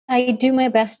I do my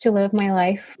best to live my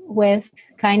life with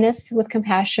kindness, with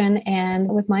compassion, and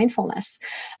with mindfulness,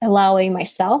 allowing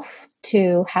myself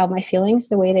to have my feelings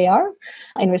the way they are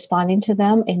and responding to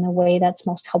them in the way that's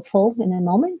most helpful in the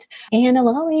moment, and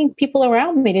allowing people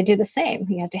around me to do the same.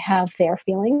 You have to have their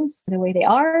feelings the way they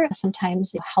are,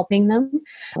 sometimes helping them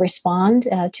respond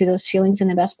to those feelings in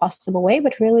the best possible way,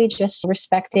 but really just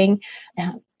respecting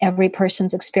every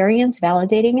person's experience,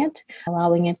 validating it,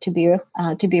 allowing it to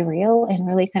be real, and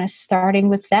really kind of starting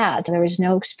with that. There is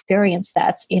no experience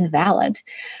that's invalid.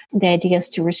 The idea is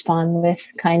to respond with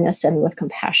kindness and with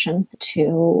compassion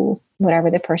to whatever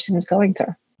the person is going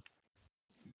through.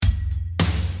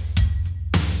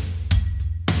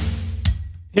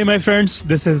 Hey, my friends,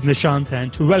 this is Nishant,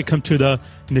 and welcome to the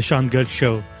Nishant Garg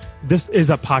Show. This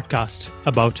is a podcast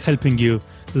about helping you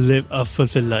live a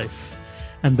fulfilled life.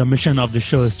 And the mission of the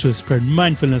show is to spread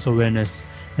mindfulness awareness.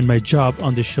 And my job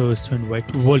on the show is to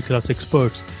invite world-class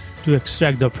experts to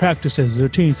extract the practices,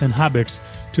 routines, and habits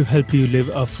to help you live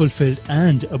a fulfilled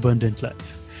and abundant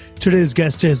life. Today's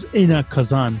guest is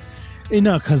Khazan.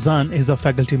 Khazan is a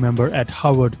faculty member at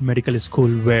Harvard Medical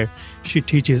School, where she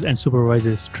teaches and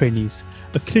supervises trainees,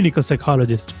 a clinical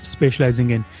psychologist specializing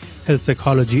in health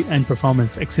psychology and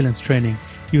performance excellence training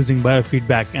using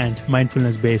biofeedback and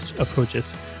mindfulness-based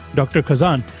approaches. Dr.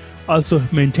 Khazan also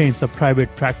maintains a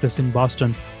private practice in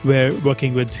Boston, where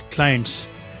working with clients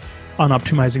on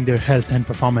optimizing their health and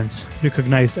performance.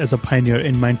 Recognized as a pioneer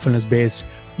in mindfulness-based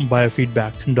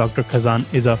biofeedback, Dr. Khazan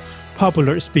is a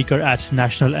popular speaker at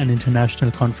national and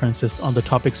international conferences on the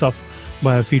topics of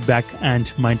biofeedback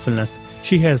and mindfulness.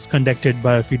 She has conducted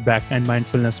biofeedback and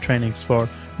mindfulness trainings for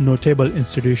notable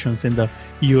institutions in the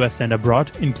U.S. and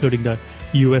abroad, including the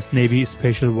U.S. Navy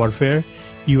Special Warfare,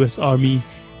 U.S. Army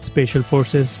Special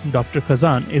Forces. Dr.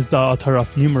 Khazan is the author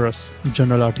of numerous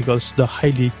journal articles, the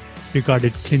highly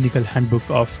regarded Clinical Handbook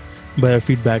of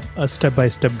Biofeedback, a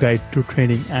step-by-step guide to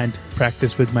training and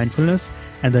practice with mindfulness,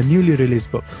 and the newly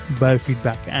released book,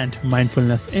 Biofeedback and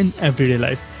Mindfulness in Everyday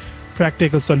Life,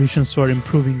 Practical Solutions for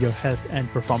Improving Your Health and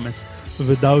Performance.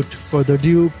 Without further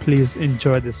ado, please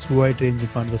enjoy this wide-ranging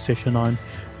conversation on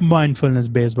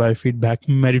mindfulness-based biofeedback,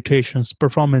 meditations,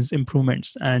 performance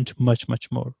improvements, and much,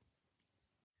 much more.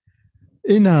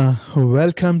 Ina,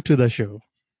 welcome to the show.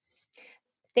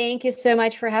 Thank you so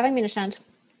much for having me, Nishant.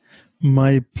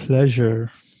 My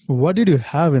pleasure. What did you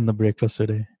have in the breakfast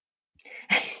today?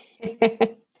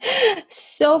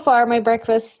 So far, my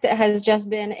breakfast has just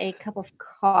been a cup of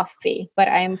coffee, but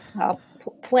I'm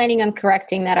planning on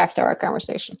correcting that after our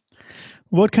conversation.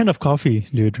 What kind of coffee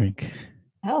do you drink?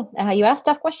 Oh, you asked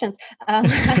tough questions.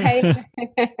 I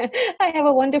have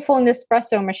a wonderful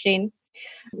Nespresso machine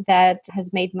that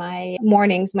has made my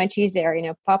mornings much easier.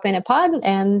 Pop in a pod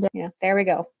and there we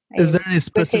go. Is there any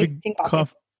specific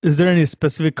Is there any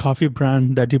specific coffee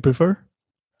brand that you prefer?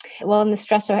 Well,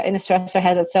 Nespresso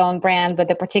has its own brand, but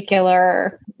the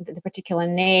particular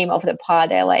name of the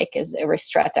pod I like is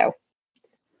Ristretto.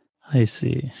 I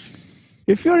see.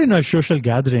 If you're in a social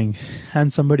gathering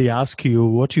and somebody asks you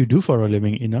what you do for a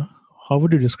living, Ina, how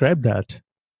would you describe that?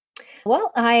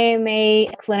 Well, I am a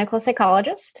clinical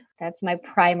psychologist. That's my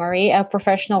primary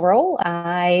professional role.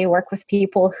 I work with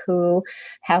people who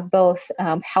have both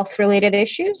health-related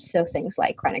issues, so things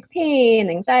like chronic pain,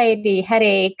 anxiety,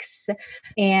 headaches,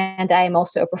 and I'm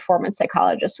also a performance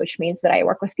psychologist, which means that I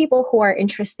work with people who are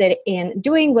interested in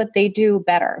doing what they do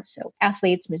better. So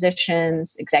athletes,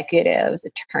 musicians, executives,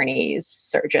 attorneys,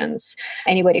 surgeons,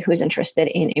 anybody who's interested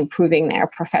in improving their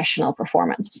professional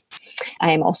performance.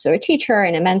 I am also a teacher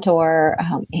and a mentor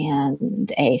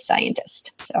and a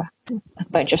scientist. So a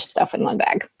bunch of stuff in one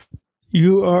bag.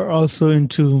 You are also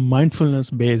into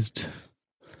mindfulness-based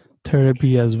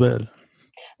therapy as well.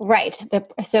 Right.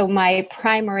 So my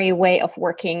primary way of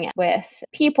working with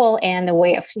people and the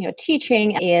way of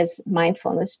teaching is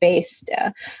mindfulness-based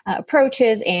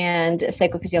approaches and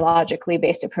psychophysiologically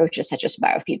based approaches such as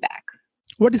biofeedback.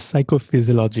 What is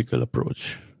psychophysiological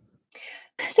approach?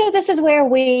 So this is where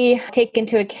we take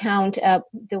into account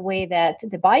the way that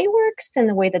the body works and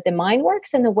the way that the mind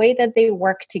works and the way that they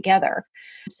work together.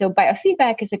 So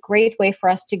biofeedback is a great way for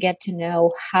us to get to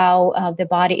know how the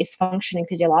body is functioning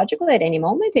physiologically at any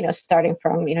moment, starting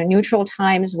from, neutral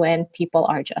times when people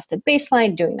are just at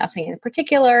baseline, doing nothing in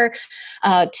particular,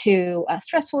 to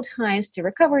stressful times, to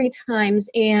recovery times.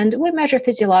 And we measure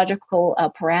physiological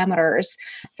parameters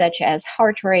such as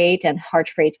heart rate and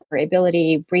heart rate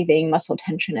variability, breathing, muscle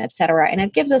tension, etc. And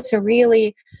it gives us a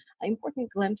really important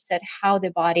glimpse at how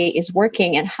the body is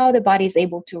working and how the body is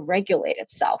able to regulate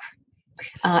itself.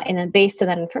 And then based on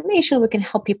that information, we can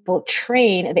help people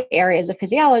train the areas of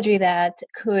physiology that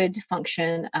could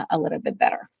function a little bit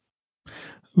better.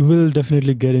 We'll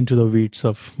definitely get into the weeds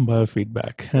of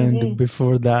biofeedback. And Mhm.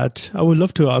 before that, I would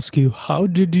love to ask you, how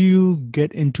did you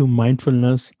get into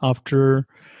mindfulness after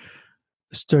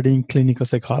studying clinical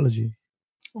psychology?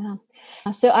 Yeah.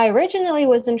 So I originally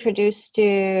was introduced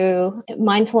to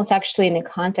mindfulness actually in the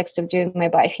context of doing my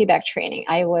biofeedback training.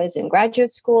 I was in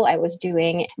graduate school. I was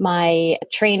doing my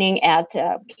training at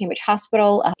Cambridge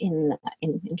Hospital in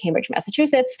Cambridge,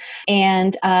 Massachusetts.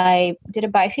 And I did a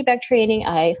biofeedback training.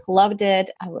 I loved it.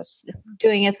 I was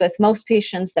doing it with most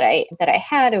patients that I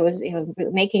had. It was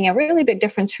making a really big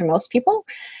difference for most people.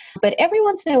 But every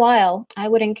once in a while, I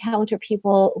would encounter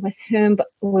people with whom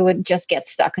we would just get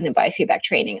stuck in the biofeedback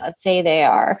training. Let's say they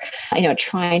are,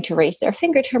 trying to raise their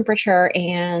finger temperature,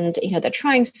 and they're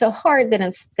trying so hard that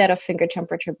instead of finger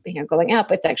temperature, going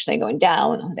up, it's actually going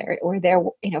down. Or they're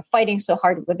fighting so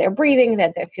hard with their breathing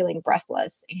that they're feeling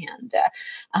breathless and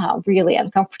really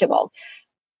uncomfortable.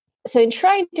 So in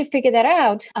trying to figure that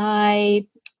out, I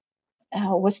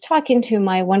was talking to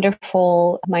my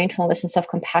wonderful mindfulness and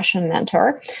self-compassion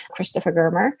mentor, Christopher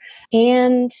Germer.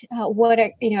 And what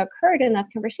occurred in that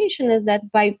conversation is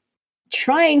that by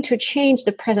trying to change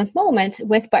the present moment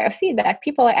with biofeedback,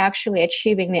 people are actually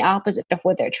achieving the opposite of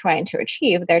what they're trying to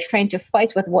achieve. They're trying to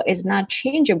fight with what is not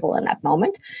changeable in that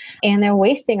moment, and they're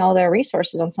wasting all their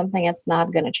resources on something that's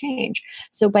not going to change.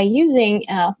 So by using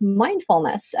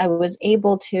mindfulness, I was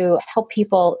able to help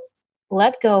people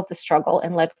let go of the struggle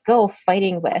and let go of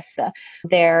fighting with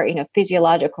their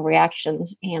physiological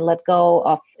reactions, and let go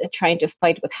of trying to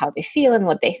fight with how they feel and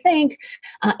what they think,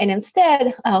 and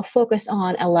instead focus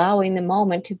on allowing the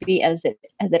moment to be as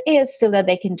it is, so that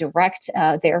they can direct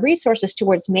their resources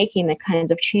towards making the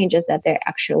kinds of changes that they're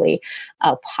actually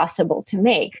possible to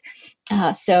make.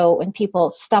 So when people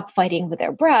stopped fighting with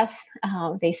their breath,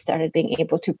 they started being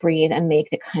able to breathe and make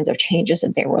the kinds of changes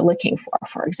that they were looking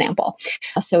for example.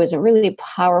 So it's a really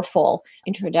powerful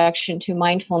introduction to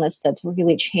mindfulness that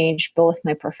really changed both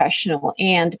my professional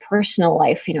and personal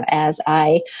life, as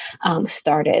I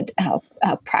started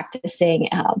practicing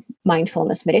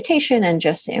mindfulness meditation and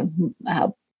just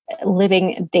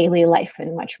living daily life in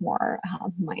a much more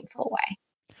mindful way.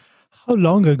 How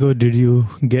long ago did you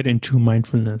get into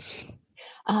mindfulness?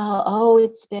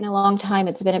 It's been a long time.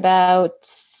 It's been about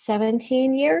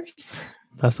 17 years.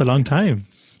 That's a long time.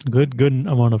 Good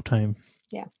amount of time.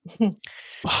 Yeah.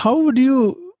 How would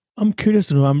you? I'm curious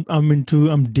to know.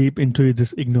 I'm deep into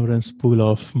this ignorance pool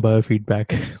of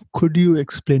biofeedback. Could you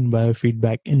explain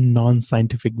biofeedback in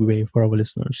non-scientific way for our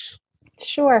listeners?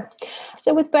 Sure.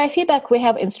 So with biofeedback, we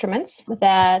have instruments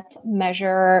that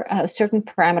measure certain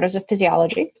parameters of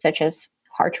physiology, such as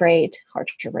heart rate, heart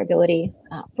variability,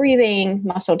 breathing,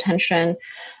 muscle tension,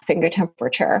 finger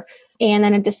temperature. And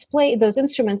then those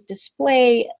instruments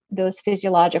display those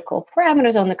physiological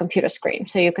parameters on the computer screen.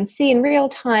 So you can see in real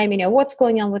time, what's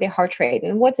going on with your heart rate,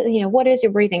 and what is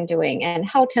your breathing doing, and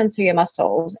how tense are your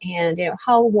muscles, and,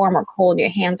 how warm or cold your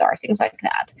hands are, things like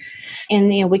that.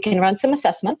 And we can run some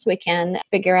assessments. We can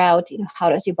figure out how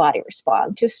does your body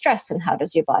respond to stress, and how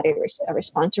does your body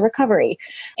respond to recovery.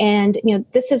 And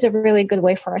this is a really good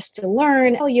way for us to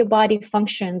learn how your body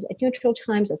functions at neutral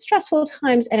times, at stressful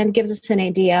times, and it gives us an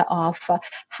idea of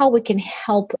how we can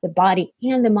help the body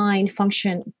and the mind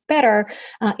function better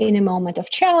in a moment of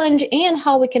challenge, and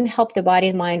how we can help the body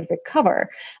and mind recover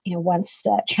once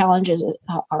challenges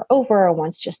are over, or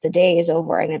once just the day is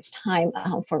over and it's time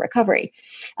for recovery.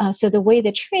 So the way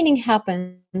the training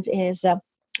happens is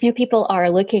people are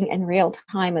looking in real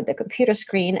time at the computer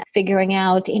screen, figuring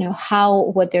out,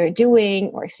 how what they're doing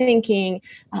or thinking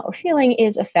or feeling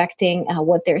is affecting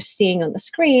what they're seeing on the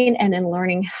screen, and then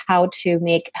learning how to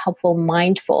make helpful,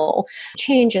 mindful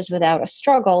changes without a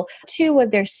struggle to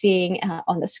what they're seeing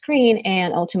on the screen,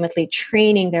 and ultimately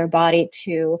training their body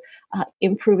to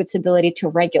improve its ability to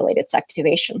regulate its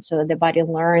activation, so that the body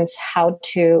learns how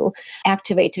to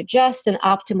activate to just an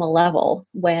optimal level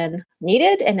when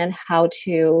needed, and then how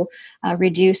to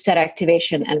reduce that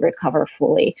activation and recover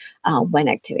fully when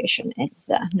activation is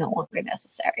no longer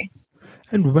necessary.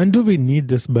 And when do we need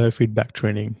this biofeedback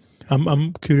training?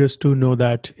 I'm curious to know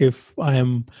that if I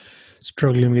am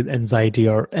struggling with anxiety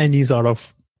or any sort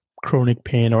of chronic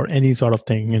pain or any sort of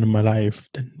thing in my life,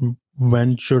 then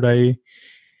when should I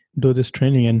do this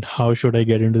training, and how should I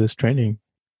get into this training?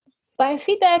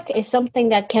 Biofeedback is something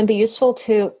that can be useful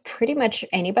to pretty much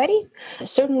anybody.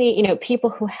 Certainly, people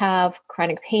who have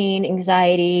chronic pain,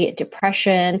 anxiety,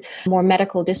 depression, more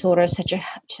medical disorders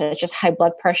such as high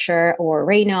blood pressure or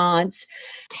Raynaud's,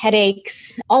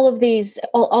 headaches, all of these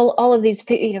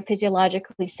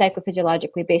physiologically,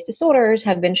 psychophysiologically based disorders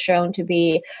have been shown to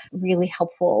be really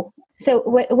helpful So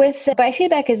with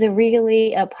biofeedback is a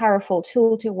really powerful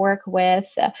tool to work with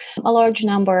a large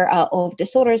number of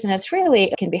disorders, and it's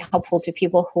really it can be helpful to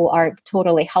people who are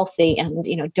totally healthy and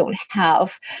don't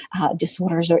have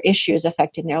disorders or issues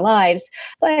affecting their lives,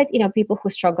 but people who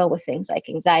struggle with things like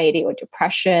anxiety or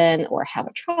depression or have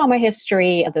a trauma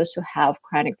history, those who have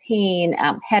chronic pain,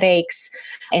 headaches,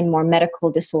 and more medical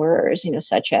disorders,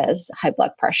 such as high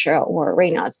blood pressure or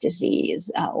Raynaud's disease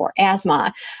or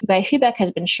asthma. Biofeedback has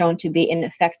been shown to be an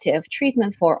effective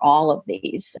treatment for all of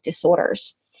these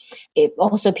disorders.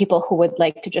 Also, people who would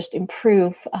like to just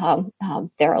improve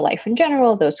their life in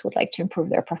general, those who would like to improve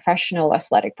their professional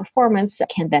athletic performance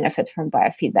can benefit from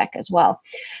biofeedback as well.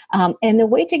 And the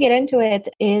way to get into it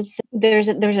is there's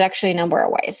actually a number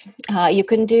of ways. You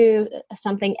can do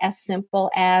something as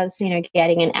simple as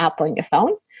getting an app on your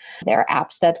phone. There are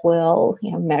apps that will,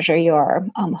 measure your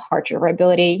heart rate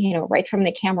variability, right from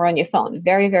the camera on your phone.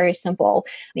 Very, very simple.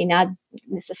 May not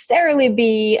necessarily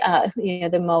be,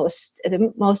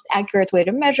 the most accurate way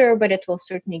to measure, but it will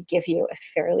certainly give you a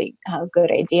fairly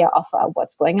good idea of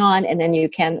what's going on. And then you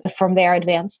can, from there,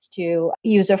 advance to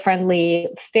user-friendly,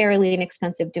 fairly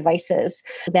inexpensive devices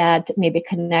that maybe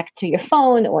connect to your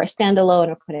phone or a standalone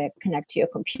or connect to your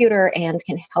computer and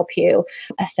can help you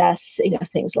assess,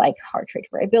 things like heart rate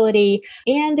variability.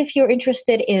 And if you're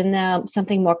interested in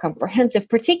something more comprehensive,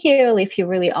 particularly if you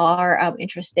really are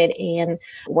interested in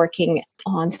working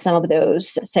on some of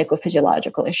those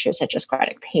psychophysiological issues such as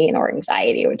chronic pain or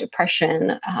anxiety or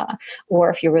depression, or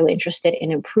if you're really interested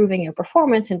in improving your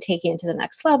performance and taking it to the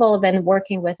next level, then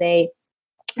working with a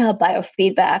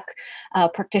biofeedback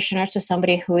practitioner, so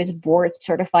somebody who is board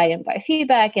certified in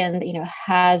biofeedback and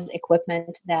has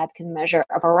equipment that can measure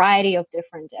a variety of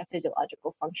different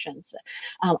physiological functions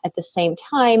at the same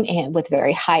time, and with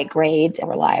very high grade,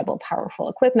 reliable, powerful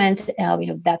equipment,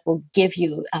 that will give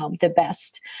you the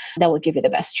best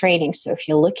training. So if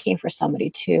you're looking for somebody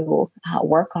to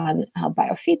work on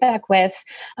biofeedback with,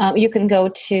 you can go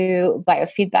to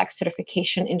Biofeedback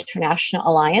Certification International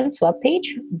Alliance webpage,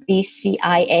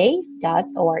 BCI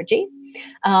ia.org,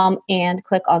 and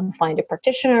click on Find a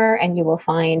Practitioner, and you will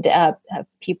find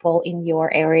people in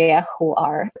your area who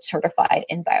are certified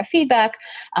in biofeedback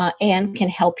and can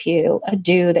help you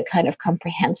do the kind of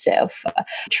comprehensive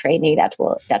training that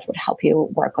would help you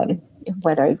work on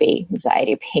whether it be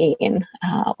anxiety, pain,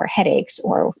 or headaches,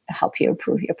 or help you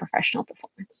improve your professional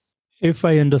performance. If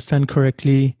I understand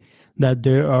correctly, that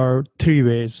there are three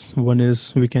ways. One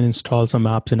is we can install some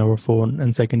apps in our phone,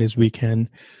 and second is we can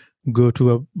go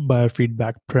to a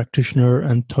biofeedback practitioner,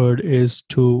 and third is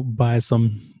to buy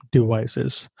some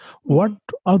devices. What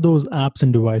are those apps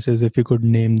and devices, if you could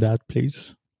name that,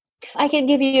 please? I can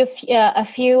give you a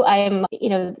few.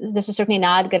 This is certainly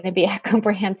not going to be a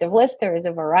comprehensive list. There is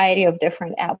a variety of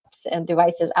different apps and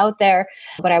devices out there,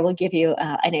 but I will give you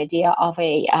an idea of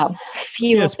a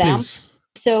few of them. Please.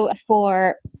 So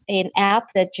for an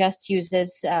app that just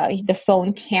uses the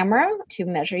phone camera to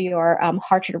measure your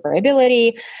heart rate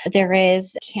variability, there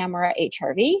is Camera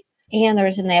HRV, and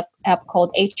there's an app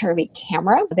called HRV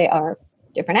Camera. They are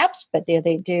different apps, but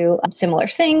they do similar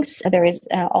things. There is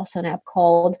also an app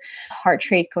called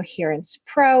Heart Rate Coherence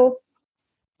Pro.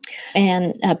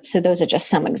 And so those are just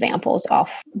some examples of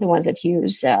the ones that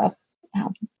use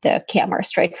the camera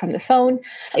straight from the phone.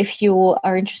 If you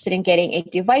are interested in getting a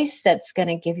device that's going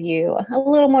to give you a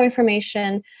little more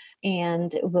information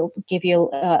and will give you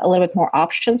a little bit more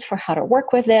options for how to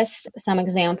work with this. Some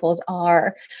examples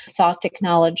are Thought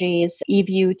Technologies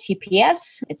eView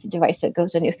TPS. It's a device that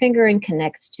goes on your finger and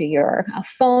connects to your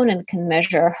phone and can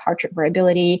measure heart rate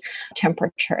variability,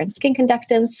 temperature, and skin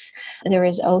conductance. There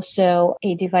is also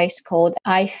a device called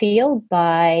iFeel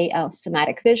by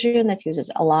Somatic Vision that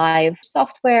uses Alive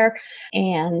software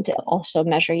and also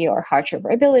measure your heart rate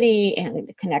variability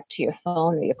and connect to your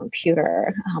phone or your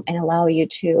computer and allow you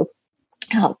to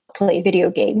play video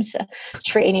games,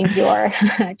 training your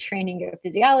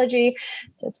physiology.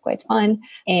 So it's quite fun.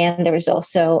 And there is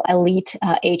also Elite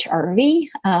HRV,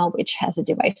 which has a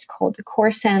device called the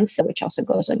Core Sense, which also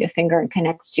goes on your finger and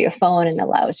connects to your phone and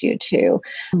allows you to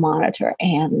monitor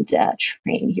and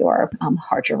train your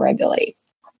heart rate variability.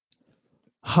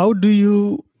 How do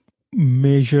you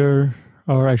measure,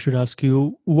 or I should ask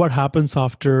you, what happens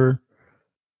after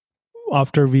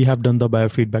we have done the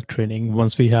biofeedback training?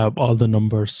 Once we have all the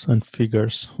numbers and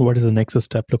figures, what does the next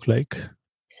step look like?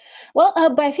 Well,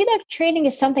 biofeedback training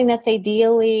is something that's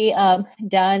ideally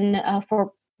done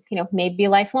for maybe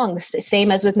lifelong.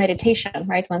 Same as with meditation,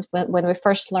 right? When we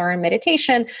first learn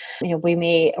meditation, we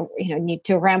may, need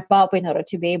to ramp up in order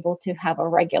to be able to have a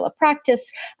regular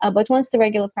practice. But once the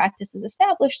regular practice is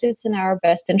established, it's in our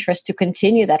best interest to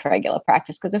continue that regular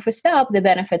practice, because if we stop, the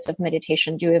benefits of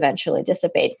meditation do eventually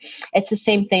dissipate. It's the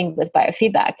same thing with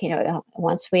biofeedback.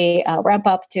 Once we ramp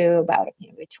up to about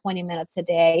 20 minutes a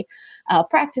day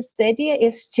practice, the idea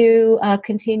is to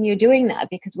continue doing that,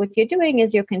 because what you're doing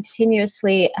is you're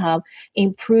continuously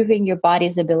improving your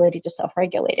body's ability to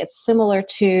self-regulate. It's similar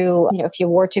to, if you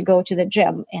were to go to the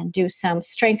gym and do some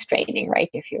strength training, right?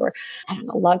 If you're,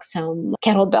 lug some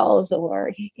kettlebells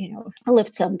or,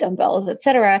 lift some dumbbells,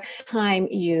 etc. Time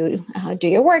you do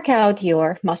your workout,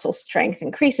 your muscle strength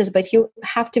increases, but you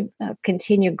have to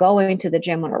continue going to the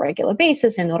gym on a regular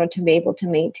basis in order to be able to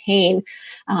maintain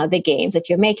the gains that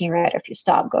you're making, right? If you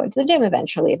stop going to the gym,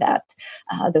 eventually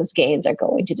those gains are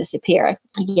going to disappear.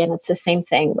 Again, it's the same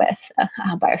thing with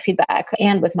biofeedback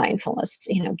and with mindfulness.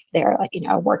 They're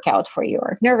a workout for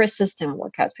your nervous system, a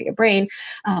workout for your brain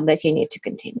that you need to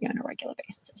continue on a regular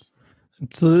basis.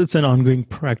 So it's an ongoing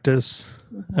practice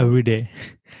every day.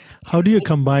 How do you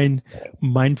combine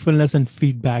mindfulness and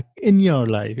feedback in your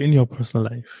life, in your personal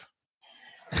life?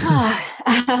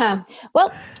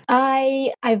 Well,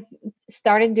 I've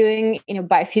started doing,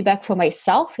 biofeedback for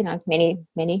myself, many,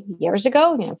 many years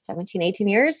ago, 17, 18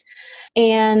 years.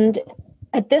 And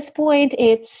at this point,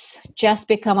 it's just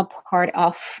become a part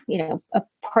of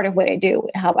what I do.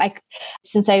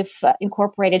 Since I've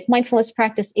incorporated mindfulness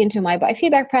practice into my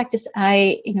biofeedback practice,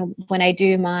 when I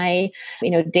do my,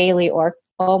 daily or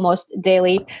almost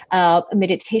daily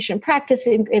meditation practice,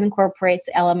 it incorporates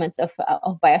elements of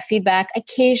biofeedback.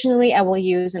 Occasionally, I will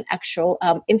use an actual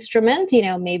instrument,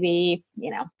 maybe,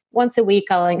 once a week,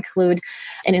 I'll include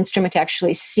an instrument to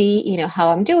actually see,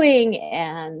 how I'm doing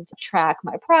and track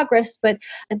my progress. But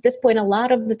at this point, a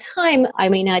lot of the time, I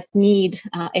may not need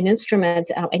an instrument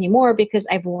anymore, because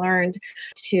I've learned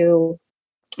to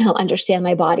understand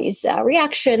my body's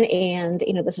reaction. And,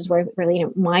 this is where really,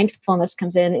 mindfulness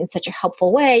comes in such a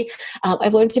helpful way.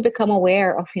 I've learned to become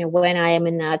aware of, when I am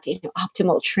in that,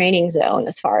 optimal training zone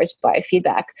as far as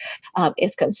biofeedback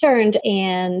is concerned.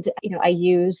 And, I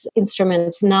use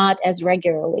instruments not as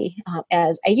regularly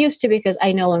as I used to, because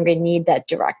I no longer need that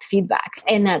direct feedback.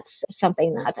 And that's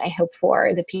something that I hope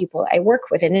for the people I work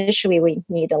with. Initially, we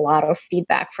need a lot of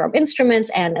feedback from instruments,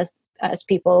 and as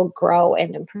people grow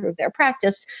and improve their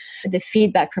practice, the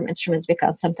feedback from instruments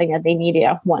becomes something that they need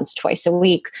once, twice a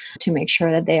week to make sure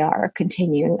that they are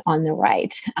continuing on the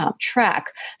right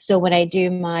track. So when I do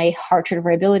my heart rate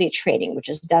variability training, which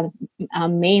is done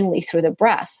mainly through the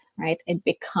breath, right, it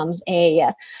becomes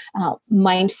a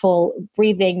mindful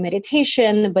breathing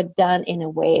meditation, but done in a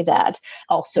way that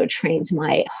also trains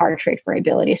my heart rate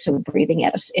variability. So breathing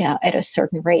at a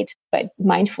certain rate, but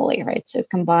mindfully, right? So it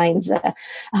combines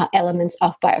elements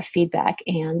of biofeedback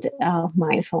and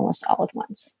mindfulness all at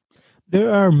once.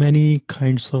 There are many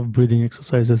kinds of breathing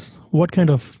exercises. What kind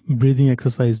of breathing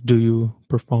exercise do you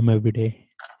perform every day?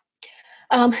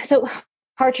 So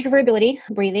heart rate variability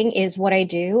breathing is what I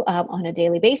do on a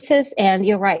daily basis. And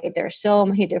you're right, there are so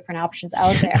many different options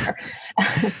out there.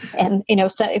 And,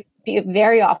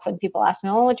 very often people ask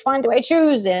me, well, which one do I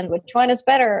choose and which one is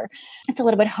better? It's a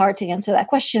little bit hard to answer that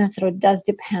question. So it does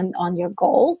depend on your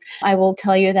goal. I will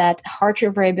tell you that heart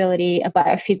rate variability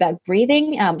biofeedback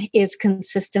breathing is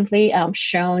consistently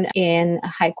shown in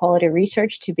high quality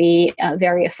research to be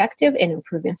very effective in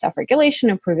improving self-regulation,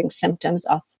 improving symptoms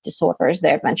of disorders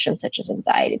that I've mentioned, such as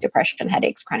anxiety, depression,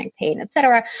 headaches, chronic pain,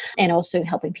 etc., and also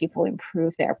helping people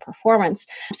improve their performance.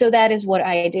 So that is what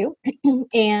I do.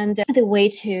 And the way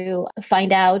to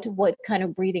find out what kind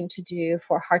of breathing to do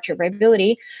for heart rate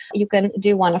variability, you can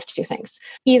do one of two things.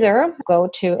 Either go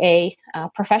to a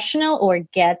professional or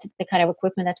get the kind of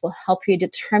equipment that will help you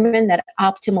determine that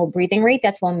optimal breathing rate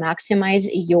that will maximize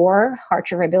your heart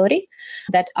rate variability.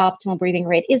 That optimal breathing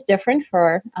rate is different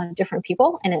for different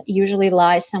people, and it usually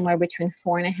lies somewhere between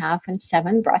 4.5 and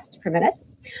 7 breaths per minute.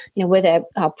 With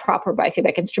a proper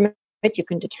biofeedback instrument, you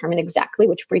can determine exactly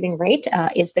which breathing rate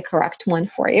is the correct one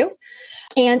for you.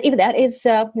 And if that is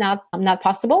not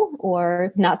possible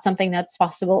or not something that's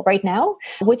possible right now,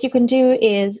 what you can do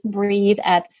is breathe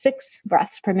at 6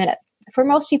 breaths per minute. For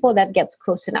most people, that gets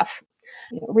close enough.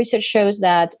 Research shows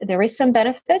that there is some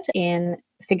benefit in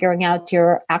figuring out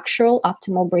your actual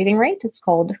optimal breathing rate. It's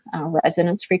called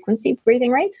resonance frequency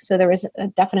breathing rate. So there is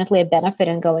definitely a benefit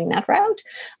in going that route.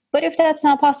 But if that's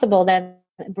not possible, then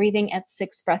breathing at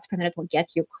 6 breaths per minute will get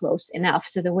you close enough.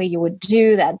 So the way you would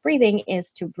do that breathing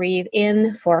is to breathe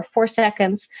in for 4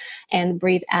 seconds and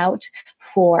breathe out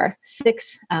for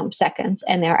 6 seconds.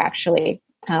 And they're actually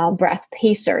breath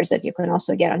pacers that you can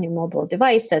also get on your mobile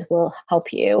device that will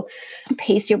help you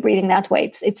pace your breathing that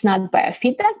way. It's not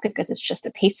biofeedback because it's just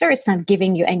a pacer. It's not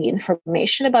giving you any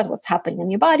information about what's happening in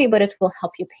your body, but it will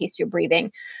help you pace your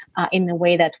breathing in a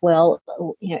way that will,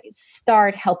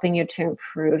 start helping you to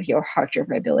improve your heart rate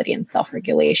variability and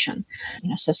self-regulation.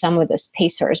 So some of these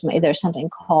pacers, there's something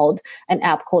called an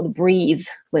app called Breathe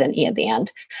with an E at the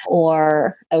end,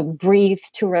 or a Breathe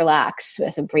to Relax,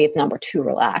 as a Breathe number 2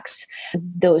 relax.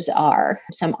 Those are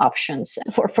some options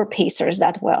for pacers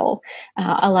that will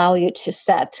allow you to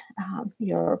set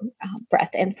your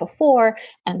breath in for 4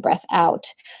 and breath out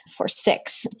for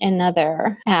 6.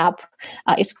 Another app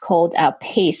is called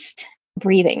Paced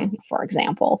Breathing, for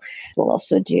example. Will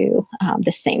also do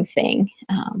the same thing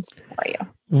for you.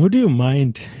 Would you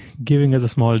mind giving us a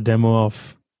small demo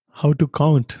of how to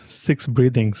count 6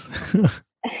 breathings?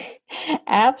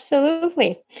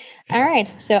 Absolutely. All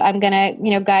right. So I'm going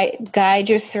to, guide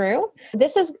you through.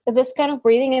 This kind of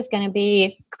breathing is going to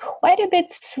be quite a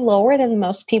bit slower than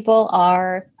most people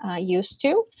are used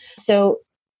to. So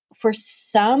for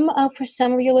some of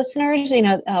your listeners,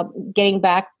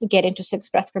 get into 6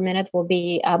 breaths per minute will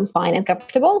be fine and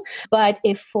comfortable. But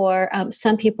if for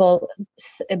some people,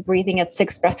 breathing at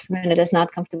 6 breaths per minute is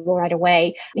not comfortable right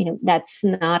away, that's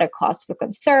not a cause for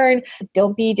concern.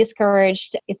 Don't be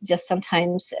discouraged. It's just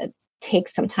sometimes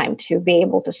takes some time to be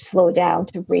able to slow down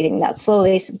to breathing that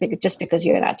slowly, just because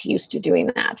you're not used to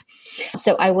doing that.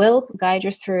 So I will guide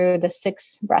you through the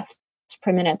 6 breaths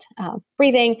per minute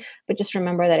breathing, but just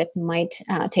remember that it might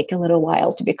take a little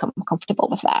while to become comfortable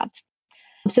with that.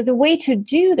 So the way to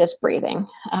do this breathing,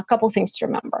 a couple things to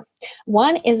remember.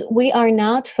 One is we are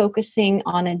not focusing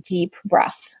on a deep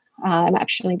breath. I'm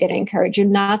actually going to encourage you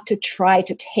not to try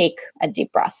to take a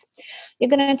deep breath. You're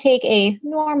going to take a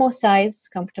normal size,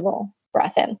 comfortable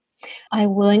breath in. I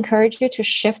will encourage you to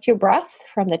shift your breath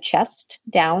from the chest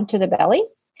down to the belly.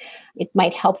 It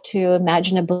might help to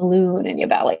imagine a balloon in your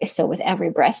belly. So with every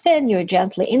breath in, you're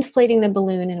gently inflating the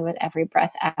balloon, and with every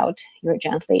breath out, you're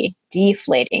gently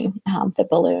deflating the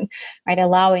balloon, right?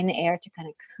 Allowing the air to kind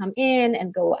of come in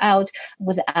and go out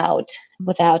without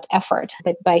effort.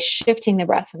 But by shifting the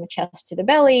breath from the chest to the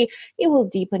belly, it will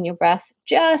deepen your breath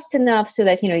just enough so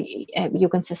that you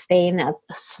can sustain that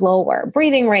slower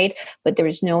breathing rate, but there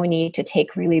is no need to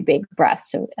take really big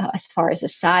breaths. So as far as the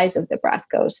size of the breath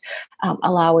goes,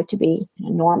 allow it to be a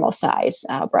normal size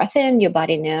breath in. Your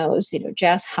body knows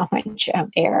just how much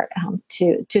air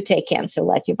to take in, so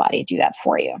let your body do that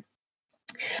for you.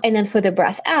 And then for the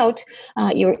breath out,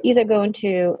 you're either going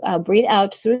to breathe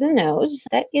out through the nose.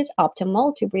 That is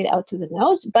optimal, to breathe out through the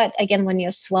nose. But again, when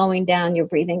you're slowing down your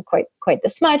breathing quite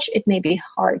this much, it may be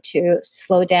hard to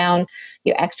slow down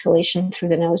your exhalation through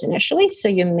the nose initially. So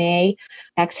you may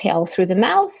exhale through the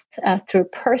mouth, through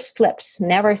pursed lips,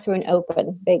 never through an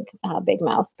open big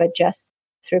mouth, but just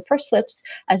through pursed lips,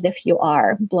 as if you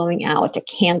are blowing out a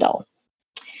candle.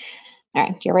 All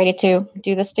right, you ready to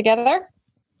do this together?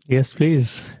 Yes,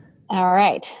 please. All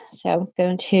right. So I'm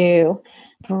going to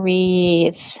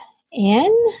breathe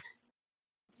in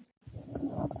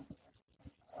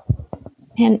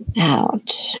and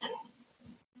out.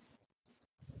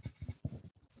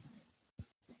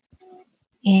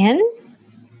 In,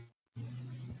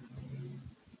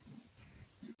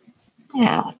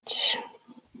 out.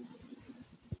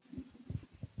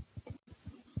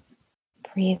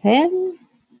 Breathe in.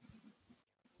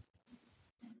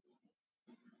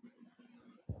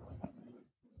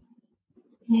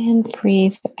 And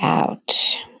breathe out.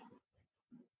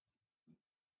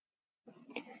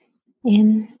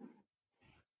 In,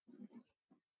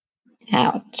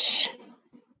 out.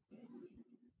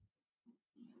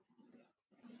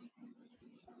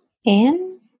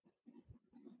 In,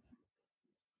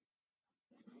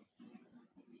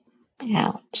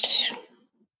 out.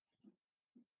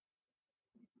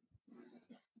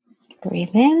 Breathe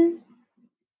in.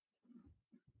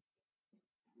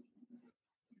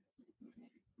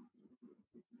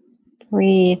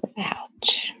 Breathe out.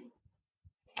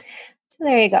 So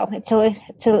there you go.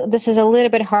 This is a little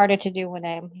bit harder to do when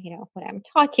I'm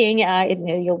talking.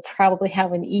 You'll probably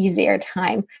have an easier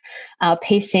time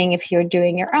pacing if you're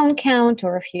doing your own count,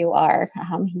 or if you are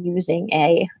using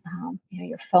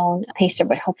your phone pacer.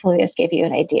 But hopefully, this gave you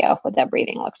an idea of what that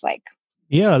breathing looks like.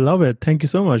 Yeah, I love it. Thank you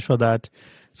so much for that.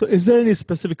 So is there any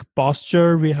specific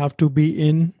posture we have to be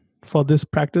in for this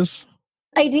practice?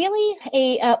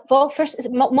 Ideally,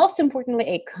 most importantly,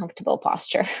 a comfortable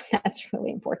posture. That's really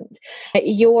important.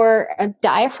 Your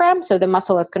diaphragm, so the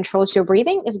muscle that controls your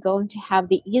breathing, is going to have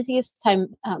the easiest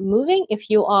time moving if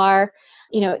you are,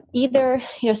 either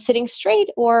sitting straight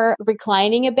or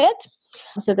reclining a bit.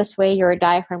 So this way, your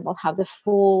diaphragm will have the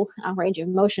full range of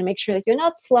motion. Make sure that you're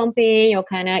not slumping or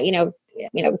kind of,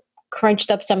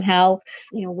 crunched up somehow,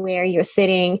 where you're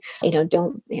sitting,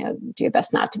 don't, do your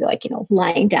best not to be like,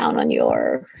 lying down on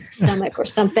your stomach or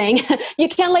something. You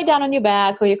can lay down on your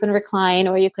back, or you can recline,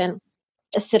 or you can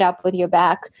sit up with your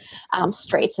back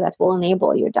straight. So that will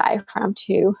enable your diaphragm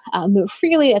to move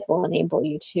freely. That will enable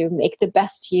you to make the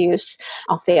best use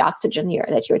of the oxygen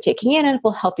that you're taking in, and it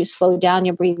will help you slow down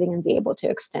your breathing and be able to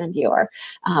extend your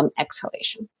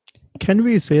exhalation. Can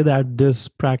we say that this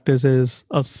practice is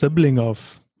a sibling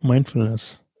of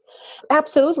mindfulness?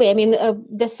 Absolutely. I mean,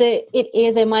 it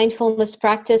is a mindfulness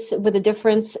practice with the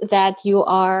difference that you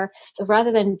are,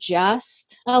 rather than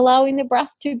just allowing the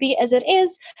breath to be as it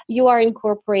is, you are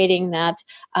incorporating that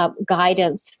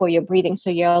guidance for your breathing.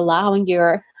 So you're allowing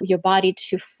your body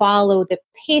to follow the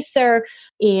pacer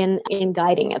in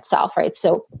guiding itself, right?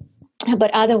 So, but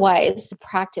otherwise, the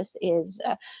practice is,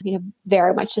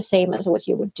 very much the same as what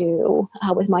you would do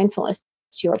with mindfulness.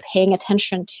 You are paying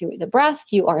attention to the breath.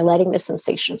 You are letting the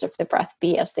sensations of the breath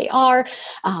be as they are.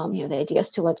 The idea is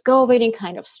to let go of any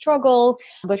kind of struggle,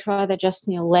 but rather just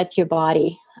let your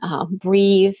body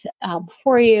breathe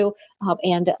for you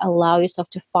and allow yourself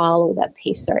to follow that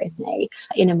pacer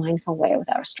in a mindful way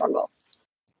without a struggle.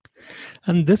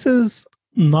 And this is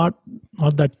not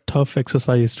that tough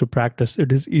exercise to practice.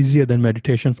 It is easier than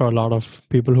meditation for a lot of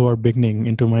people who are beginning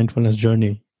into mindfulness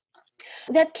journey.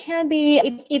 That can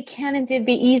be, it can indeed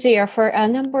be easier for a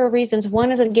number of reasons.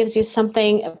 One is it gives you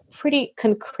something pretty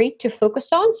concrete to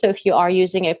focus on. So if you are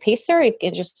using a pacer, it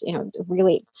can just,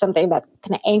 really something that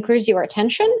kind of anchors your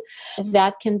attention.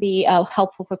 That can be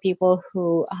helpful for people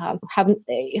who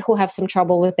have some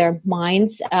trouble with their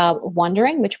minds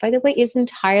wandering, which, by the way, is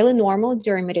entirely normal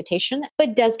during meditation,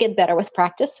 but does get better with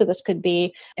practice. So this could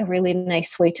be a really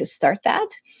nice way to start that.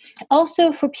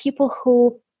 Also, for people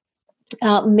who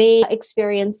may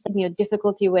experience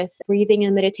difficulty with breathing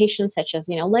in meditation, such as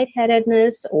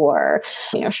lightheadedness or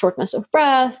shortness of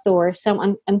breath or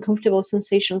some uncomfortable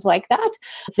sensations like that.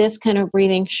 This kind of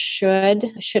breathing should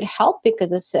help, because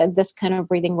this kind of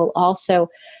breathing will also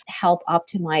help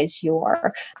optimize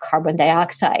your carbon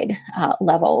dioxide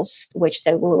levels, which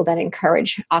will then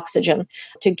encourage oxygen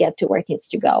to get to where it needs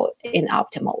to go in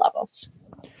optimal levels.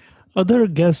 Other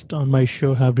guests on my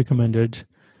show have recommended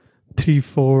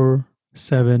 3-4-7,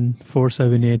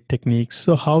 4-7-8 techniques.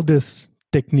 So how this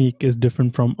technique is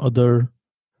different from other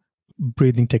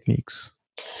breathing techniques?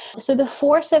 So the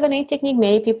 4-7-8 technique,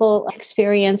 many people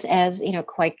experience as,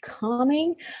 quite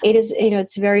calming. It is,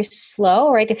 it's very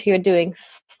slow, right? If you're doing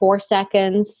 4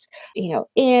 seconds,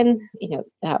 in,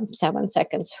 7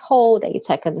 seconds hold, 8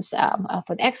 seconds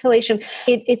for the exhalation,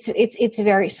 it's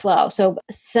very slow. So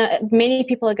many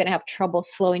people are going to have trouble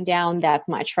slowing down that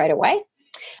much right away.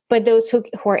 But those who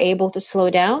are able to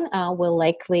slow down will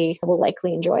likely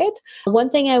enjoy it. One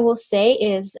thing I will say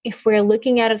is, if we're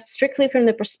looking at it strictly from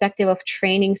the perspective of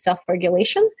training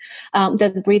self-regulation,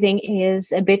 that the breathing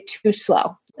is a bit too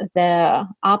slow. The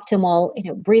optimal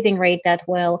breathing rate that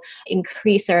will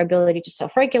increase our ability to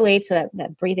self-regulate, so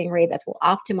that breathing rate that will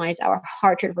optimize our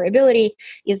heart rate variability,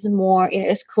 is more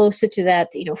is closer to that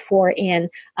 4 in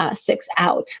 6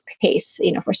 out pace.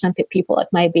 For some people it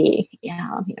might be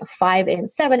 5 in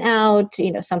 7 out,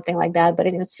 something like that, but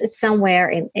it's somewhere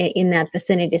in that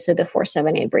vicinity. So the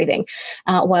 4-7-8 breathing,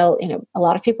 while a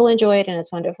lot of people enjoy it and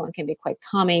it's wonderful and can be quite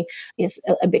calming, is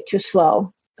a bit too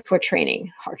slow for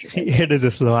training heart rate. It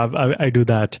is slow. I do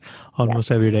that almost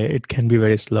every day. It can be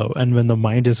very slow. And when the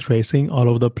mind is racing all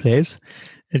over the place,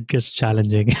 it gets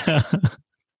challenging.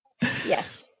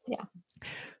 Yes. Yeah.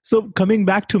 So coming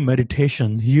back to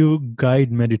meditation, you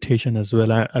guide meditation as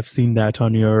well. I've seen that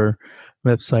on your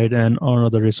website and on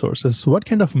other resources. What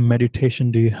kind of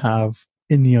meditation do you have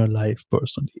in your life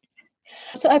personally?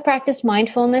 So I practice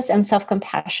mindfulness and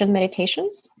self-compassion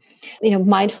meditations.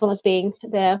 Mindfulness being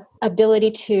the ability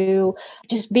to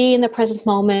just be in the present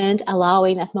moment,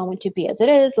 allowing that moment to be as it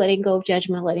is, letting go of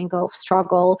judgment, letting go of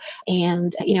struggle,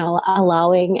 and,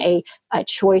 allowing a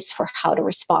choice for how to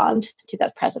respond to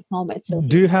that present moment. So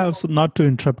do you have, so not to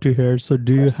interrupt you here, so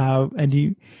do you have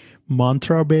any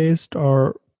mantra based,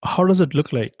 or how does it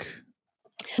look like?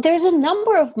 There's a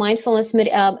number of mindfulness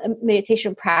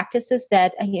meditation practices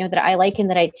that that I like and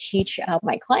that I teach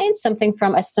my clients. Something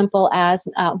from as simple as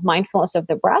mindfulness of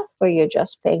the breath, where you're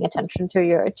just paying attention to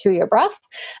your breath.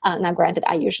 Now, granted,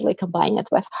 I usually combine it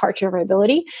with heart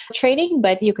variability training,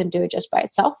 but you can do it just by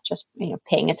itself, just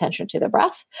paying attention to the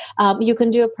breath. You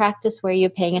can do a practice where you're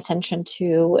paying attention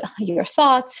to your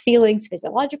thoughts, feelings,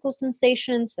 physiological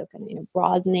sensations, so kind of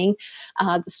broadening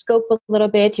the scope a little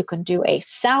bit. You can do a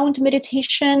sound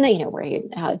meditation, where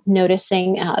you're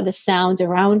noticing the sounds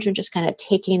around you, just kind of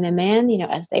taking them in,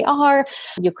 as they are.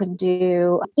 You can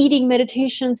do eating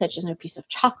meditation, such as a piece of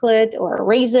chocolate or a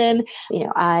raisin.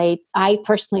 I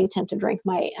personally tend to drink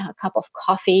my cup of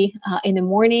coffee in the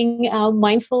morning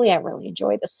mindfully. I really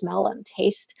enjoy the smell and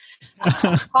taste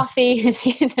of coffee, and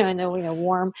the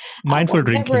warm, Mindful warm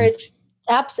drinking. beverage.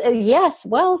 Yes.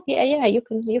 Well, yeah. You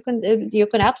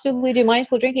can absolutely do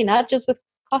mindful drinking, not just with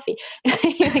coffee.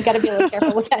 You got to be a little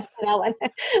careful with that one.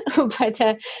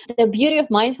 But the beauty of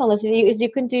mindfulness is you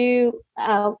can do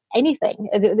anything.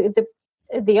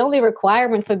 The only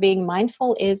requirement for being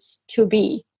mindful is to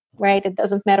be. Right? It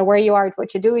doesn't matter where you are,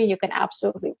 what you're doing, you can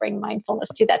absolutely bring mindfulness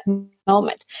to that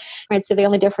moment. Right? So the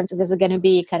only difference is it going to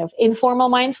be kind of informal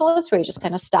mindfulness, where you just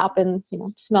kind of stop and,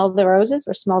 smell the roses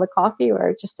or smell the coffee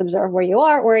or just observe where you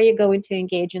are, or are you going to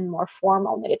engage in more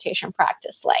formal meditation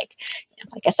practice, like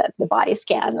I said, the body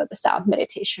scan or the sound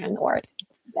meditation, or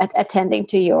attending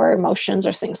to your emotions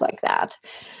or things like that.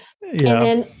 Yeah.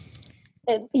 And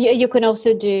then you can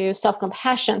also do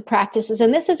self-compassion practices.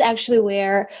 And this is actually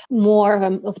where more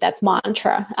of that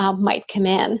mantra might come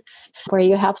in, where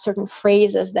you have certain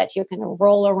phrases that you can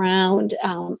roll around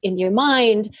in your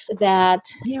mind that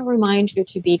remind you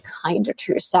to be kinder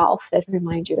to yourself, that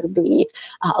remind you to be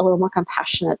a little more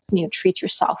compassionate, treat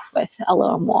yourself with a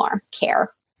little more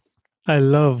care. I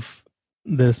love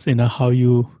this, how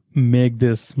you make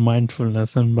this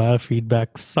mindfulness and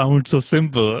biofeedback sound so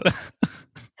simple.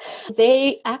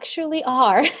 They actually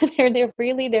are. They're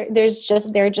really they're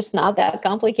just not that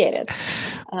complicated.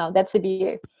 That's the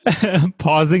beauty.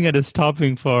 Pausing and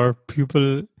stopping for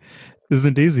people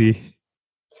isn't easy.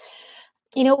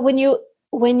 When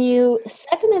you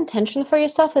set an intention for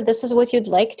yourself that this is what you'd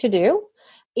like to do,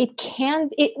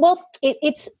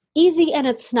 it's easy and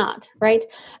it's not, right?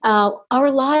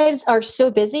 Our lives are so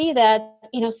busy that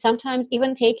sometimes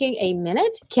even taking a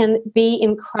minute can be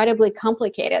incredibly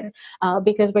complicated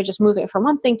because we're just moving from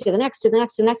one thing to the next, to the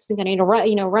next, to the next,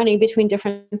 and running between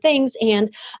different things, and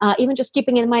even just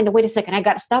keeping in mind, wait a second, I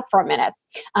got to stop for a minute.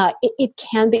 It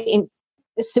can be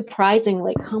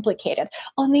surprisingly complicated.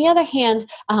 On the other hand,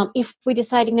 if we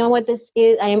decide, what this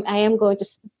is, I am going to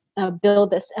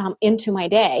build this into my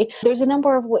day. There's a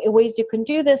number of ways you can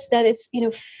do this that is,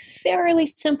 fairly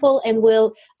simple and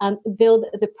will build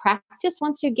the practice.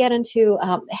 Once you get into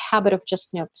a habit of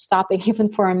just, stopping even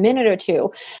for a minute or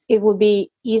two, it will be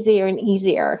easier and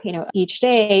easier, each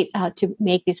day to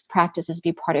make these practices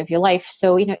be part of your life.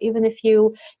 So, even if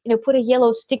you, put a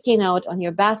yellow sticky note on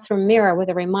your bathroom mirror with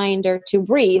a reminder to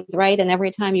breathe, right? And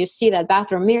every time you see that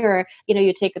bathroom mirror,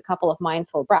 you take a couple of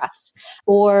mindful breaths,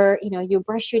 or, you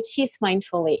brush your teeth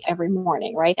mindfully every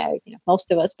morning, right?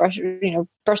 Most of us brush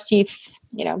teeth,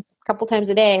 a couple times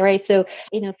a day, right? So,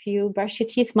 if you brush your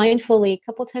teeth mindfully a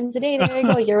couple times a day, there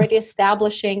you go. You're already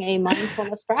establishing a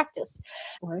mindfulness practice.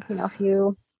 Or, if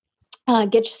you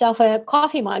get yourself a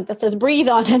coffee mug that says breathe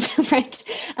on it, right?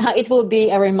 It will be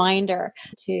a reminder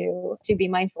to be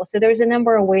mindful. So there's a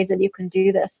number of ways that you can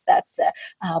do this that's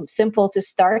simple to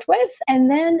start with. And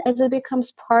then as it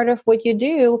becomes part of what you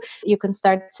do, you can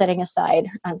start setting aside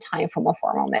time for more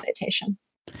formal meditation.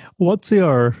 What's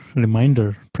your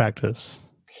reminder practice?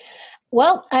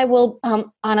 Well, I will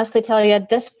honestly tell you at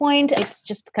this point, it's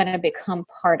just kind of become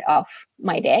part of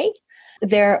my day.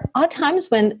 There are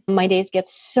times when my days get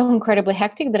so incredibly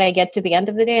hectic that I get to the end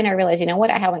of the day and I realize,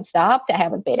 I haven't stopped. I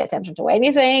haven't paid attention to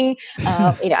anything.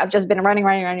 I've just been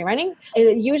running.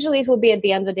 Usually it will be at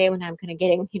the end of the day when I'm kind of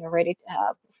getting, ready,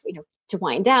 to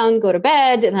wind down, go to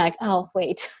bed, and like, oh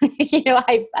wait,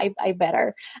 I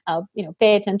better,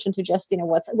 pay attention to just,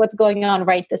 what's going on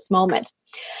right this moment.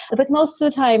 But most of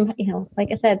the time, like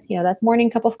I said, that morning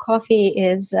cup of coffee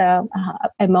is a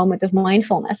moment of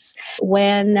mindfulness.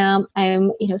 When I'm,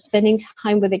 spending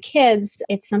time with the kids,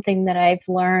 it's something that I've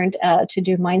learned to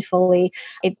do mindfully.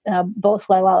 It both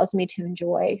allows me to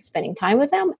enjoy spending time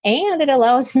with them, and it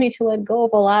allows me to let go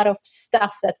of a lot of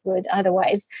stuff that would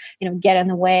otherwise, get in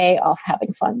the way of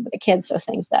having fun with the kids. So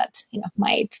things that,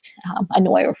 might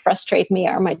annoy or frustrate me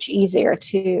are much easier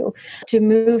to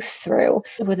move through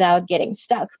without getting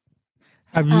stuck.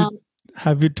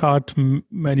 Have you taught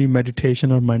any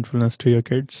meditation or mindfulness to your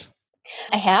kids?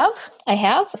 I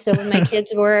have. So when my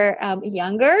kids were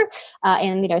younger,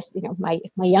 and my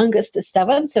youngest is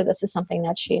 7, so this is something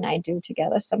that she and I do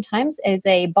together sometimes. Is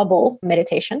a bubble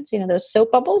meditation. So those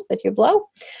soap bubbles that you blow.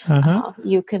 Uh-huh.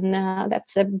 You can.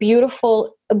 That's a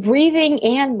beautiful breathing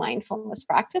and mindfulness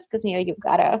practice because you've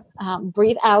got to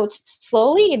breathe out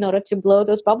slowly in order to blow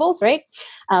those bubbles, right?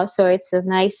 So it's a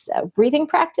nice breathing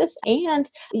practice, and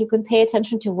you can pay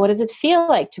attention to what does it feel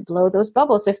like to blow those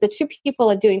bubbles. So if the two people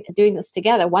are doing this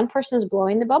together, one person is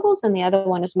blowing the bubbles and the other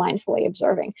one is mindfully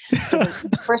observing. So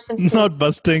the person Not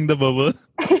busting the bubble.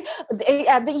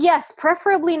 Yes,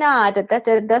 preferably not.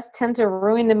 That does tend to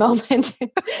ruin the moment.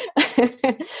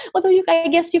 Although I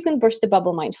guess you can burst the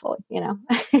bubble mindfully.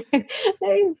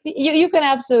 You can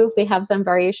absolutely have some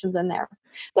variations in there.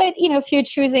 But if you're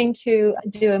choosing to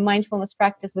do a mindfulness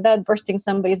practice without bursting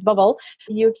somebody's bubble,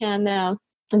 you can.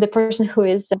 The person who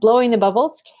is blowing the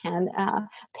bubbles can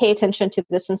pay attention to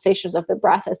the sensations of the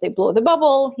breath as they blow the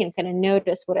bubble. Kind of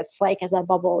notice what it's like as that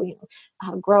bubble,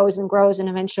 grows and grows and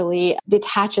eventually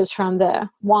detaches from the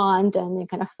wand and it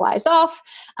kind of flies off.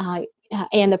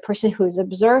 And the person who is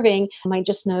observing might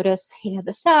just notice,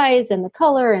 the size and the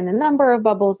color and the number of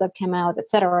bubbles that come out, et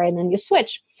cetera. And then you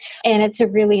switch. And it's a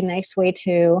really nice way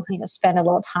to, spend a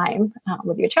little time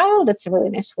with your child. It's a really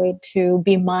nice way to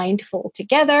be mindful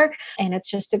together. And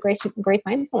it's just a great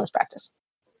mindfulness practice.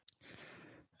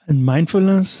 And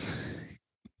mindfulness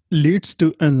leads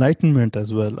to enlightenment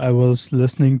as well. I was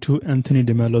listening to Anthony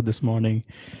DeMello this morning.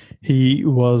 He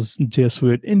was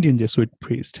Indian Jesuit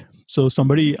priest. So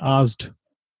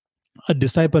a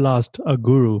disciple asked a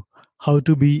guru how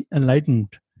to be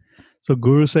enlightened. So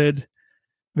guru said,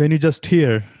 when you just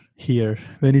hear.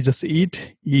 When you just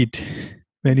eat.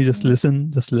 When you just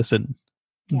listen.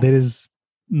 Yeah. There is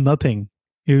nothing.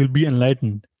 You will be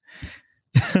enlightened.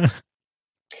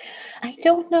 I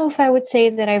don't know if I would say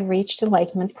that I've reached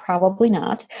enlightenment. Probably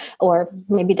not, or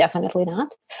maybe definitely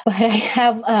not. But I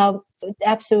have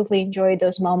absolutely enjoyed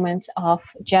those moments of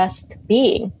just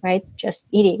being, right? Just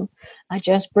eating,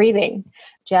 just breathing,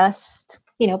 just,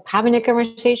 having a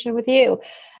conversation with you.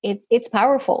 It's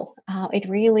powerful. It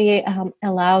really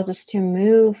allows us to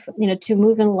move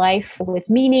in life with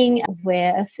meaning,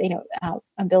 with,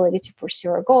 ability to pursue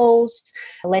our goals,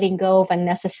 letting go of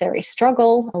unnecessary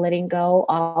struggle, letting go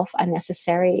of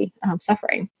unnecessary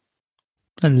suffering.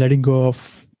 And letting go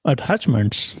of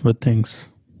attachments with things.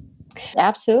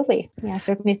 Absolutely. Yeah,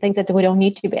 certainly things that we don't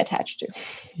need to be attached to.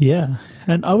 Yeah.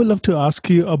 And I would love to ask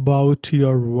you about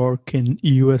your work in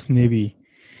U.S. Navy,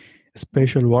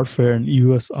 Special Warfare, and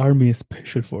U.S. Army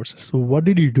Special Forces. So what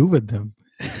did you do with them?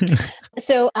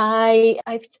 So I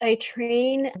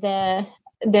train the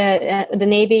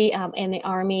Navy and the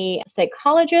Army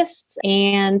psychologists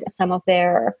and some of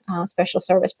their special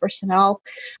service personnel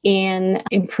in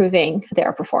improving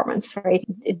their performance. Right,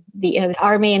 the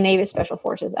Army and Navy Special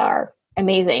Forces are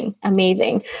amazing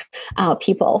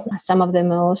people. Some of the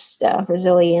most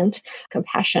resilient,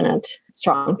 compassionate,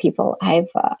 strong people I've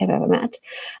ever met,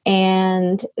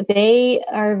 and they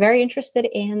are very interested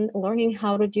in learning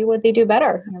how to do what they do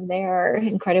better. They are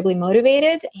incredibly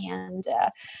motivated, and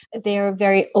they are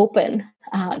very open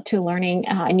to learning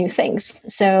new things.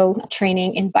 So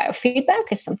training in biofeedback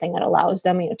is something that allows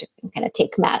them, to kind of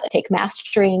take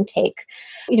mastering,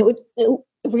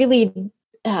 really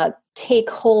take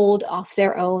hold of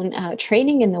their own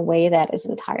training in the way that is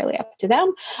entirely up to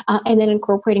them, and then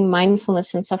incorporating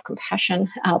mindfulness and self-compassion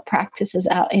practices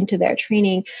into their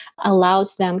training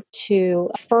allows them to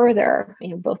further,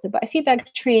 both the biofeedback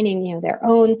training, their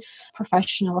own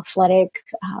professional athletic,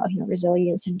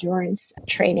 resilience, endurance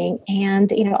training,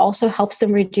 and also helps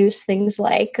them reduce things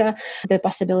like the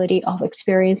possibility of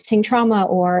experiencing trauma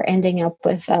or ending up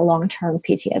with long-term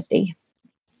PTSD.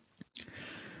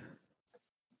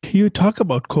 You talk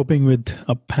about coping with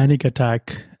a panic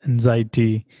attack,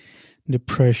 anxiety,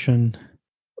 depression.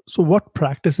 So what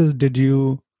practices did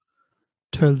you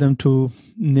tell them to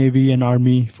Navy and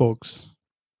Army folks?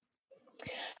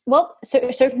 Well,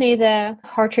 so certainly the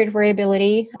heart rate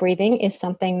variability breathing is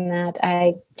something that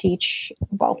I teach,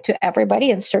 to everybody,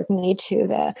 and certainly to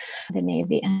the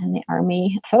Navy and the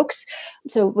Army folks.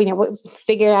 So we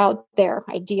figure out their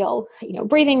ideal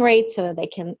breathing rate so that they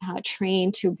can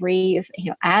train to breathe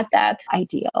at that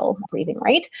ideal breathing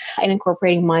rate, and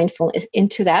incorporating mindfulness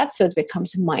into that so it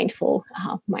becomes mindful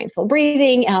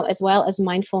breathing, as well as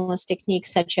mindfulness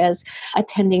techniques such as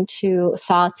attending to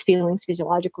thoughts, feelings,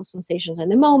 physiological sensations in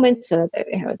the moment. moment, so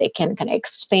that they can kind of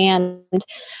expand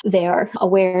their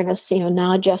awareness,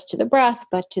 not just to the breath,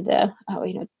 but to the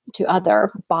to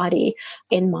other body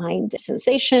and mind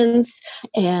sensations,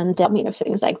 and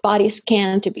things like body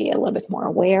scan to be a little bit more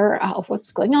aware of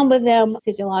what's going on with them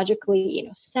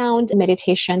physiologically, sound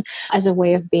meditation as a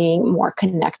way of being more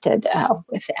connected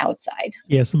with the outside.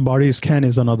 Yes, body scan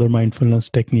is another mindfulness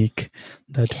technique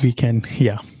that we can,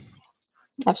 yeah.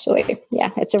 Absolutely.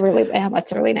 Yeah, it's a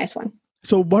really nice one.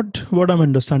 So what I'm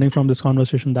understanding from this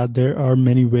conversation, that there are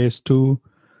many ways to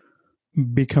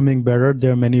becoming better.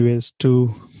 There are many ways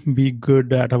to be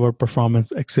good at our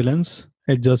performance excellence.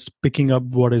 It's just picking up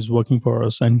what is working for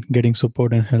us and getting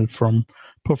support and help from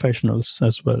professionals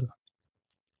as well.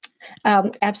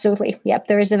 Absolutely. Yep.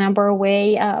 There is a number of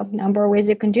ways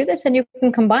you can do this, and you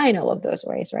can combine all of those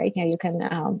ways, right? You can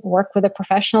work with a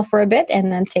professional for a bit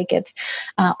and then take it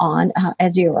on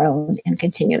as your own and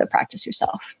continue the practice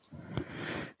yourself.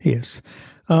 Yes.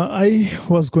 I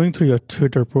was going through your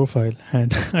Twitter profile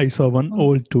and I saw one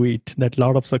old tweet that a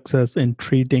lot of success in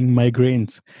treating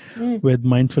migraines with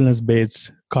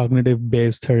mindfulness-based,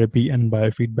 cognitive-based therapy and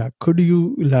biofeedback. Could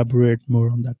you elaborate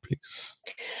more on that, please?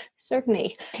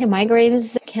 Certainly.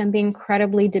 Migraines can be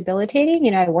incredibly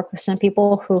debilitating. I work with some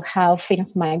people who have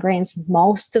migraines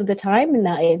most of the time.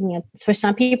 And for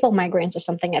some people, migraines are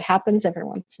something that happens every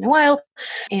once in a while.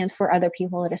 And for other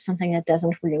people, it is something that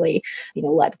doesn't really,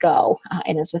 let go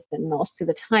and is with them most of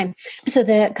the time. So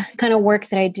the kind of work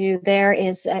that I do there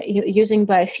is using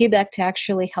biofeedback to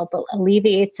actually help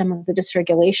alleviate some of the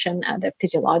dysregulation, the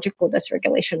physiological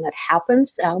dysregulation that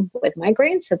happens with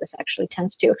migraines. So this actually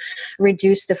tends to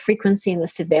reduce the frequency and the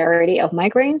severity of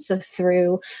migraines. So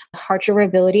through heart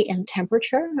variability and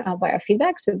temperature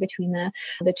biofeedback. So between the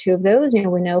two of those,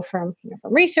 we know from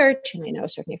research, and I know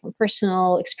certainly from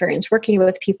personal experience working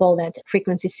with people, that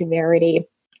frequency, severity,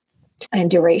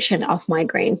 and duration of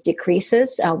migraines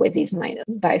decreases with these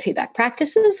biofeedback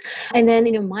practices. And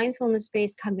then,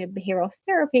 mindfulness-based cognitive behavioral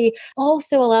therapy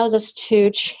also allows us to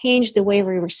change the way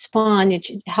we respond. It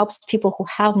helps people who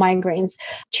have migraines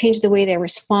change the way they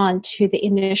respond to the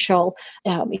initial,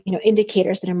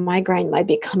 indicators that a migraine might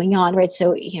be coming on, right?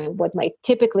 So, what might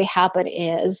typically happen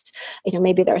is,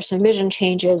 maybe there are some vision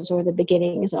changes or the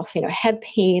beginnings of, head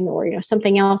pain or,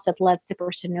 something else that lets the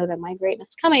person know that migraine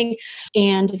is coming.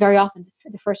 And very often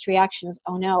the first reaction is,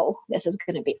 oh no, this is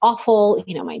going to be awful.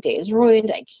 My day is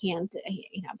ruined. I can't,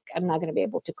 I'm not going to be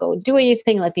able to go do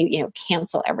anything. Let me,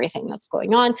 cancel everything that's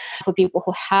going on. For people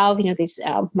who have, these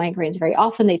migraines, very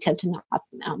often they tend to not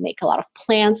make a lot of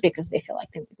plans because they feel like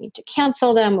they need to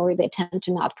cancel them, or they tend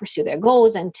to not pursue their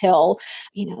goals until,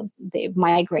 the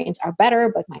migraines are better,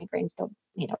 but migraines don't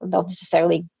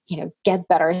necessarily, get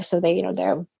better. So they,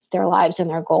 their lives and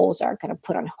their goals are kind of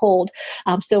put on hold.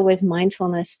 So with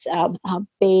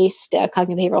mindfulness-based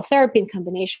cognitive behavioral therapy in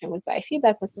combination with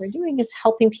biofeedback, what we're doing is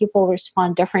helping people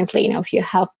respond differently. If you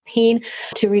have pain,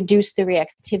 to reduce the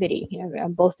reactivity,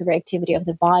 both the reactivity of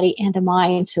the body and the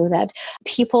mind, so that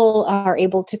people are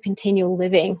able to continue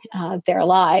living their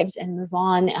lives and move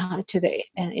on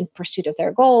in pursuit of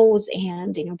their goals,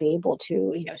 and be able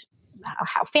to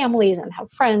have families and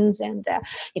have friends and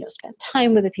spend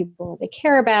time with the people they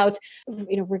care about,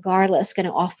 regardless kind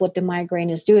of what the migraine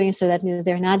is doing, so that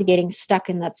they're not getting stuck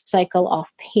in that cycle of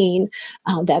pain.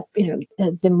 That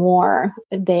the more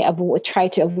they try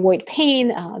to avoid pain,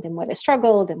 the more they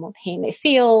struggle, the more pain they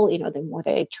feel. The more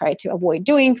they try to avoid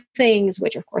doing things,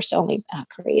 which of course only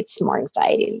creates more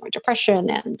anxiety, more depression,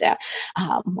 and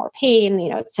more pain,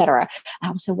 etc.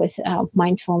 So with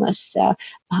mindfulness,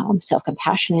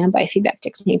 self-compassion, and biofeedback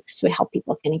techniques, we help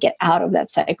people kind of get out of that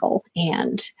cycle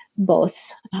and both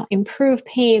improve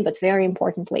pain, but very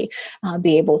importantly,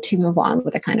 be able to move on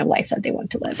with the kind of life that they want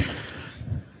to live.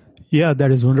 Yeah, that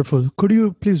is wonderful. Could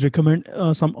you please recommend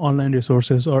some online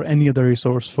resources or any other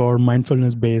resource for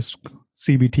mindfulness-based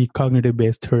CBT,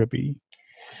 cognitive-based therapy?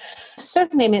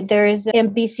 Certainly. There is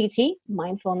MBCT,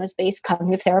 Mindfulness-Based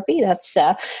Cognitive Therapy. That's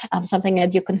something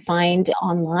that you can find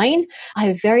online.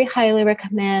 I very highly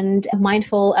recommend a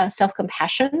Mindful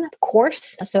Self-Compassion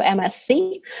course, so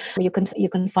MSC. You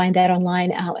can find that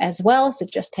online as well. So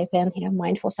just type in,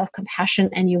 Mindful Self-Compassion,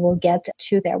 and you will get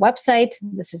to their website.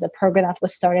 This is a program that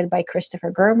was started by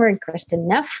Christopher Germer and Kristen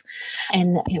Neff,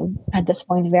 and at this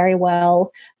point, very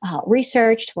well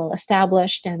researched, well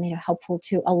established, and helpful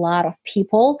to a lot of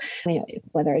people.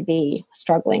 Whether it be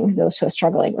those who are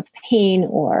struggling with pain,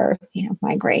 or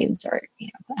migraines, or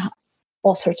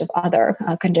all sorts of other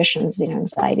conditions,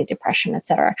 anxiety, depression,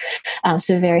 etc.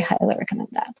 So very highly recommend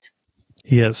that.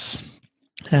 Yes,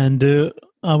 and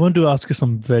I want to ask you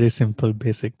some very simple,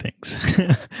 basic things.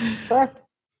 Sure.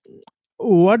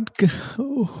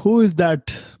 who is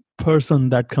that person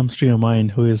that comes to your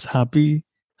mind who is happy,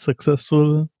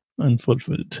 successful, and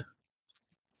fulfilled?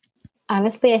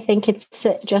 Honestly, I think it's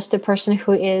just a person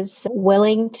who is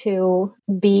willing to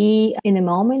be in the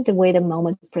moment, the way the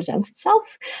moment presents itself,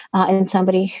 and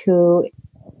somebody who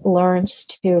learns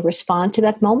to respond to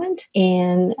that moment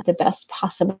in the best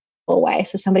possible way.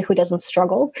 So somebody who doesn't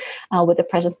struggle with the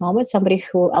present moment, somebody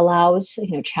who allows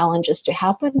challenges to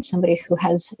happen, somebody who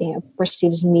has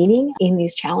perceives meaning in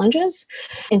these challenges,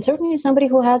 and certainly somebody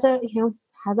who has a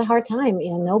hard time.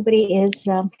 Nobody is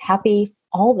happy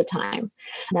all the time.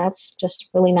 That's just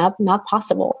really not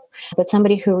possible. But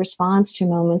somebody who responds to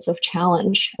moments of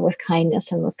challenge with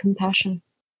kindness and with compassion.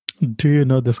 Do you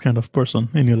know this kind of person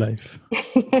in your life?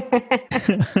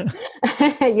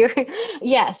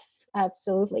 Yes,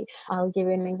 absolutely. I'll give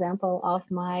you an example of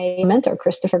my mentor,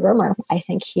 Christopher Germer. I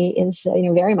think he is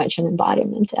very much an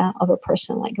embodiment of a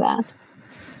person like that.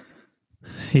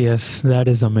 Yes, that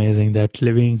is amazing. That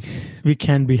we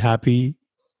can be happy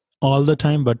all the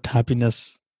time, but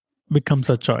happiness becomes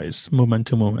a choice, moment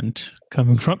to moment,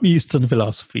 coming from Eastern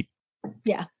philosophy.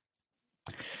 Yeah.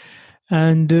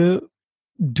 And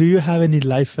do you have any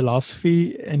life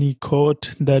philosophy, any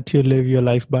quote that you live your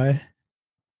life by?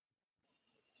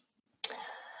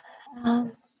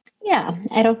 Yeah,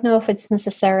 I don't know if it's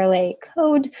necessarily a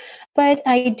code, but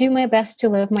I do my best to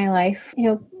live my life,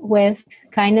 with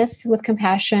kindness, with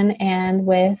compassion, and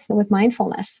with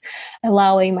mindfulness,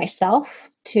 allowing myself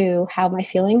to have my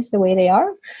feelings the way they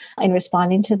are and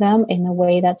responding to them in the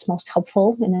way that's most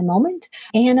helpful in the moment,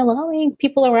 and allowing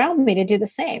people around me to do the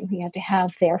same. To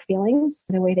have their feelings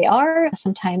the way they are,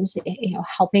 sometimes,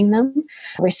 helping them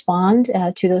respond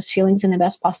to those feelings in the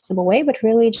best possible way, but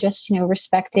really just,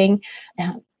 respecting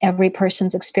every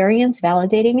person's experience,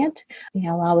 validating it,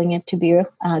 allowing it to be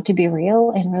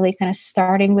real, and really kind of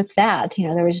starting with that.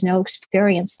 There is no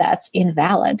experience that's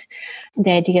invalid.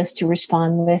 The idea is to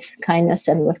respond with kindness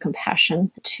and with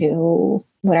compassion to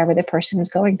whatever the person is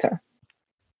going through.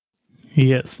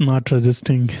 Yes, not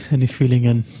resisting any feeling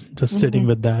and just sitting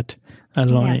with that,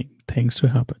 allowing things to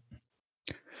happen.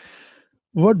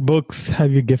 What books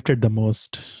have you gifted the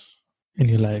most in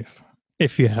your life,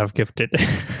 if you have gifted?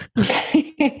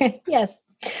 Yes,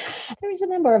 there's a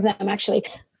number of them, actually.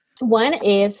 One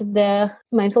is The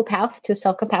Mindful Path to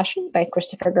Self-Compassion by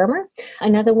Christopher Germer.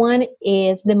 Another one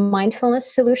is The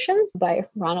Mindfulness Solution by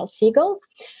Ronald Siegel.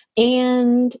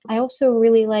 And I also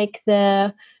really like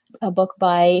a book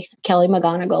by Kelly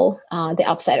McGonigal, The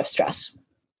Upside of Stress.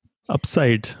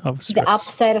 Upside of Stress. The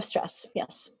Upside of Stress,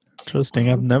 yes.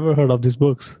 Interesting. I've never heard of these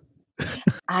books.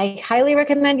 I highly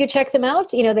recommend you check them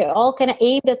out. They're all kind of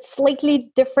aimed at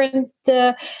slightly different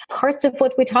parts of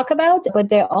what we talk about, but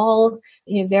they're all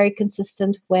very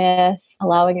consistent with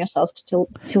allowing yourself to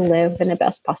live in the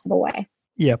best possible way.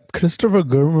 Yep. Christopher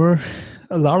Germer,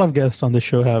 a lot of guests on the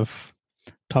show have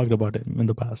talked about him in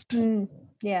the past.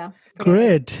 Yeah.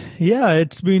 Great. Yeah,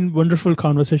 it's been wonderful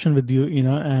conversation with you,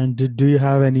 and do you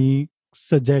have any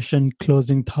suggestion,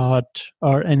 closing thought,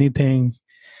 or anything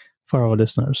for our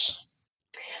listeners?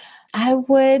 I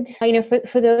would,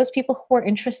 for those people who are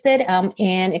interested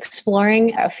in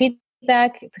exploring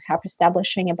feedback, perhaps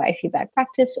establishing a biofeedback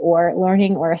practice, or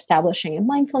learning or establishing a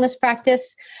mindfulness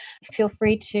practice, feel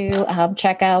free to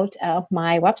check out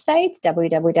my website,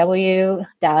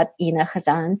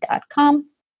 www.inakhazan.com.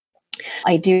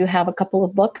 I do have a couple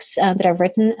of books that I've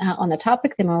written on the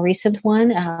topic. The more recent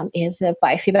one is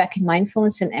Biofeedback and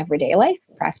Mindfulness in Everyday Life,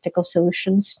 Practical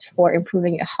Solutions for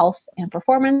Improving Your Health and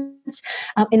Performance.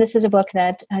 And this is a book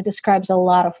that describes a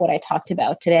lot of what I talked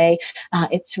about today.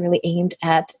 It's really aimed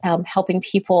at helping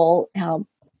people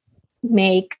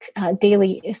make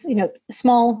daily,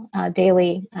 small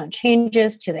daily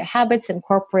changes to their habits,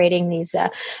 incorporating these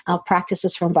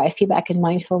practices from biofeedback and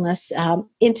mindfulness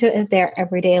into their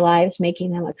everyday lives,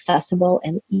 making them accessible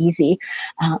and easy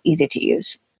to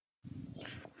use.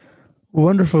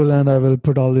 Wonderful. And I will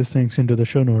put all these things into the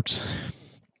show notes.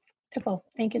 Wonderful.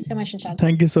 Thank you so much, Nishant.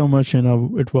 Thank you so much.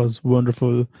 It was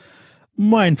wonderful,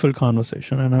 mindful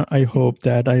conversation, and I hope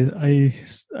that I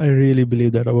really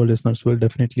believe that our listeners will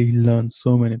definitely learn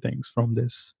so many things from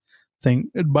this thing.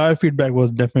 Biofeedback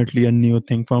was definitely a new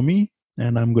thing for me,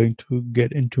 and I'm going to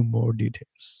get into more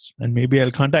details, and maybe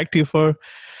I'll contact you for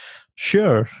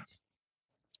sure.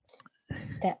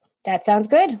 That sounds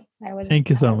good. Thank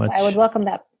you so much. I would welcome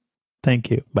that.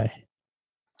 Thank you. Bye.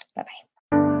 Bye-bye.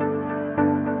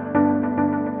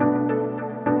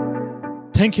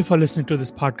 Thank you for listening to this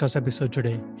podcast episode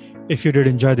today. If you did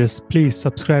enjoy this, please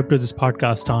subscribe to this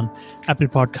podcast on Apple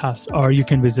Podcasts, or you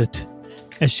can visit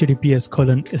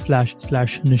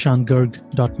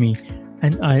https://nishantgarg.me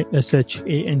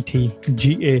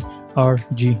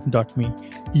NISHANTGARG.me.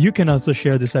 You can also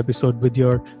share this episode with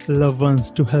your loved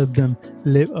ones to help them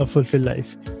live a fulfilled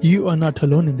life. You are not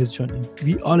alone in this journey.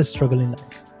 We all struggle in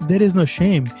life. There is no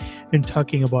shame in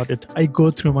talking about it. I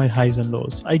go through my highs and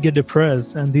lows. I get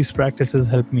depressed, and these practices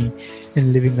help me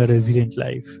in living a resilient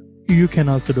life. You can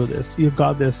also do this. You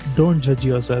got this. Don't judge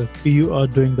yourself. You are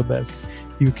doing the best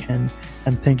you can.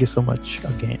 And thank you so much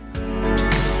again.